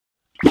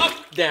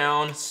Up,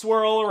 down,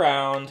 swirl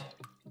around.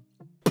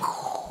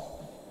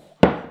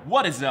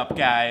 What is up,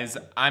 guys?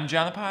 I'm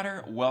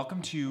Jonthepotter.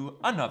 Welcome to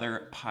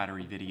another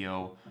pottery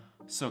video.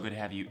 So good to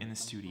have you in the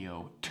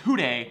studio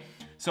today.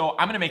 So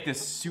I'm gonna make this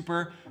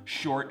super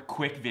short,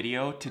 quick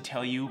video to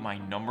tell you my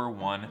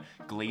 #1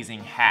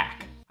 glazing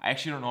hack. I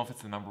actually don't know if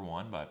it's the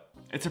 #1, but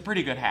it's a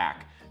pretty good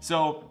hack.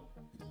 So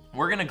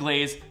we're gonna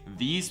glaze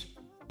these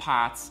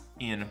pots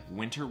in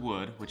winter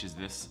wood, which is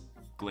this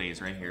glaze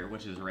right here,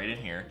 which is right in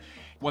here.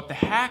 What the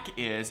hack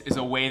is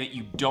a way that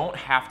you don't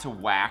have to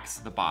wax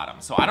the bottom.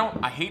 So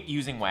I hate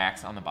using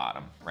wax on the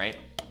bottom, right?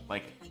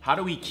 Like, how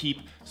do we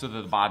keep so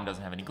that the bottom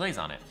doesn't have any glaze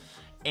on it?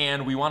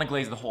 And we wanna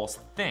glaze the whole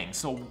thing.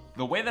 So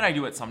the way that I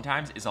do it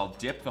sometimes is I'll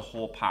dip the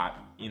whole pot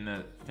in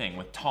the thing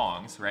with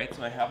tongs, right?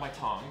 So I have my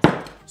tongs.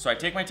 So I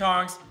take my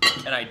tongs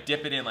and I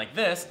dip it in like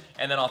this,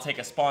 and then I'll take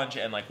a sponge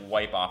and like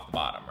wipe off the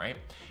bottom, right?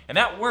 And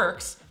that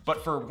works,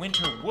 but for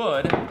winter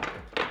wood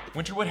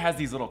has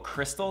these little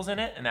crystals in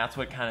it, and that's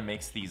what kind of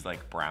makes these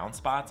like brown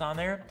spots on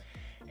there.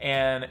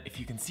 And if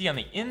you can see on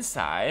the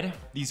inside,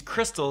 these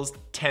crystals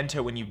tend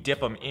to, when you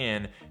dip them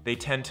in, they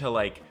tend to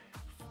like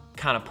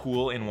kind of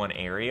pool in one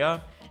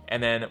area.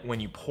 And then when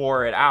you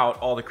pour it out,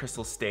 all the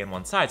crystals stay on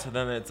one side. So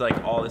then it's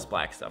like all this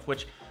black stuff,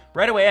 which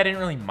right away I didn't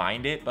really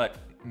mind it, but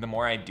the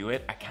more I do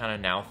it, I kind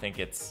of now think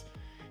it's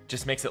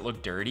just makes it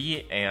look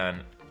dirty,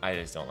 and I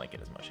just don't like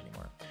it as much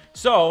anymore.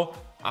 So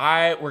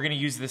we're gonna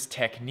use this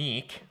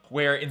technique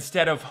where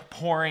instead of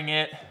pouring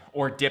it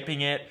or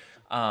dipping it,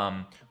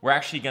 we're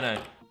actually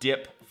gonna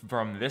dip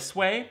from this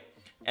way.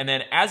 And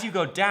then as you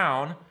go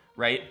down,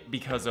 right,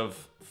 because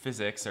of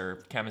physics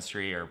or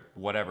chemistry or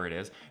whatever it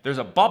is, there's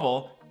a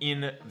bubble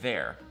in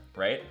there,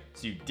 right?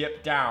 So you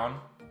dip down,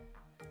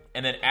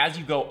 and then as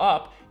you go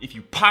up, if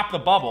you pop the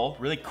bubble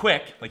really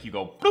quick, like you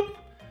go boop,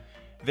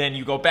 then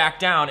you go back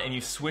down and you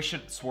swish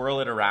it,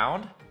 swirl it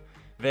around,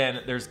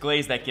 then there's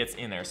glaze that gets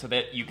in there so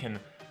that you can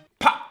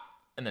pop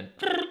and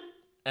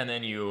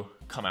then you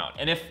come out.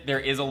 And if there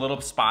is a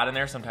little spot in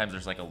there, sometimes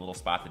there's like a little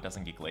spot that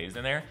doesn't get glazed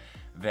in there,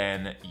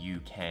 then you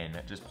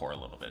can just pour a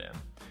little bit in.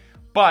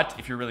 But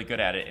if you're really good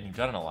at it and you've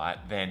done it a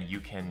lot, then you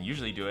can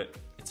usually do it.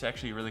 It's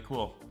actually a really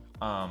cool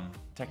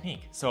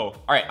technique. So,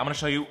 all right, I'm gonna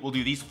show you, we'll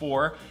do these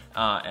 4,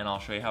 and I'll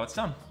show you how it's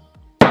done.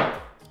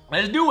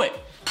 Let's do it.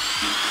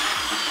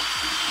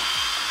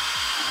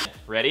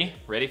 Ready?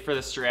 Ready for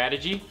the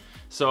strategy?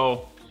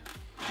 So,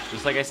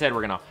 just like I said,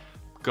 we're gonna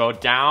go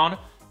down,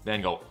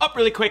 then go up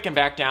really quick and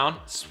back down,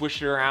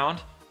 swish it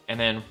around, and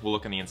then we'll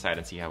look on the inside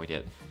and see how we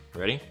did.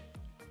 Ready?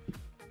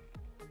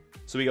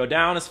 So we go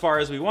down as far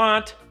as we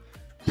want.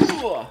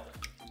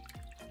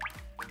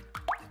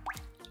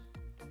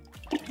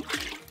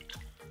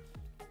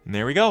 And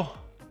there we go.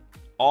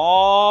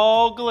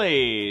 All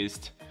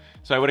glazed.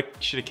 So I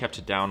should have kept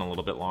it down a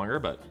little bit longer,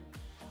 but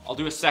I'll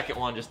do a second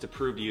one just to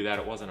prove to you that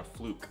it wasn't a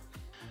fluke.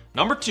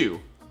 #2.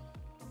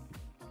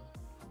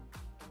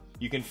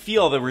 You can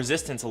feel the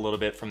resistance a little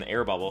bit from the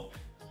air bubble.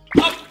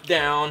 Up,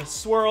 down,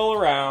 swirl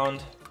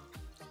around.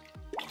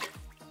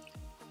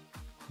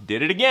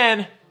 Did it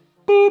again.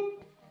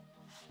 Boop.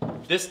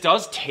 This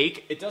does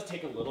take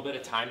a little bit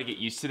of time to get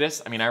used to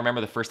this. I mean, I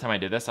remember the first time I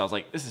did this, I was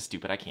like, this is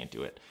stupid, I can't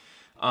do it.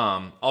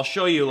 I'll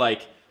show you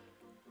like,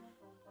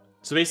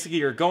 so basically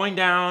you're going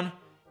down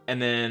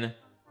and then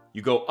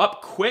you go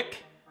up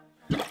quick,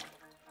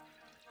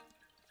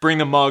 bring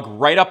the mug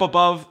right up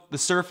above the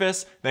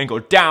surface, then go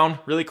down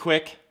really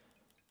quick,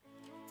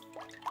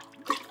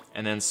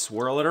 and then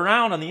swirl it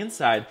around on the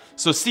inside.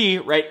 So see,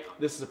 right,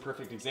 this is a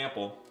perfect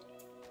example.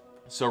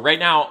 So right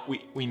now,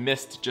 we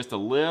missed just a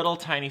little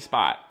tiny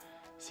spot.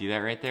 See that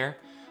right there?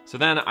 So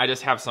then I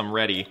just have some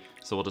ready,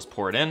 so we'll just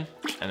pour it in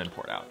and then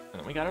pour it out.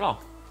 And then we got it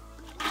all.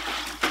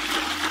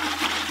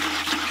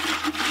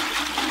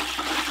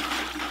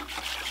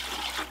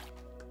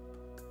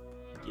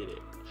 Get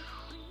it.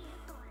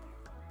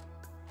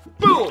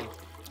 Boom!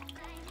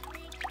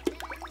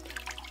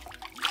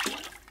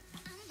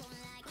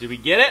 Did we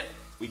get it?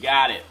 We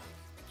got it.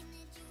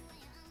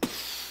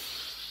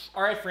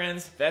 All right,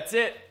 friends, that's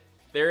it.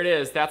 There it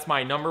is. That's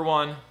my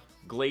 #1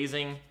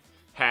 glazing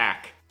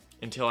hack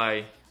until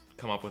I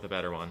come up with a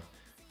better one.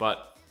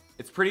 But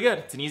it's pretty good.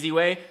 It's an easy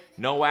way.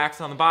 No wax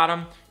on the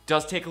bottom.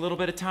 Does take a little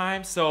bit of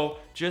time, so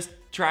just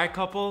try a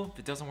couple. If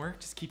it doesn't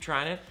work, just keep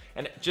trying it.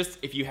 And just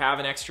if you have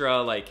an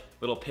extra like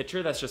little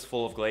pitcher that's just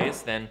full of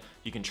glaze, then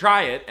you can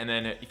try it. And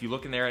then if you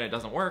look in there and it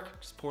doesn't work,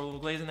 just pour a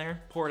little glaze in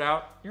there, pour it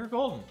out, you're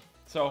golden.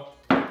 So,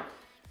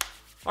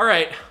 all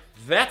right,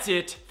 that's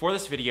it for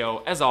this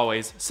video. As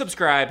always,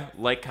 subscribe,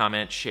 like,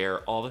 comment, share,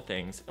 all the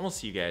things, and we'll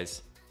see you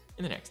guys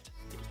in the next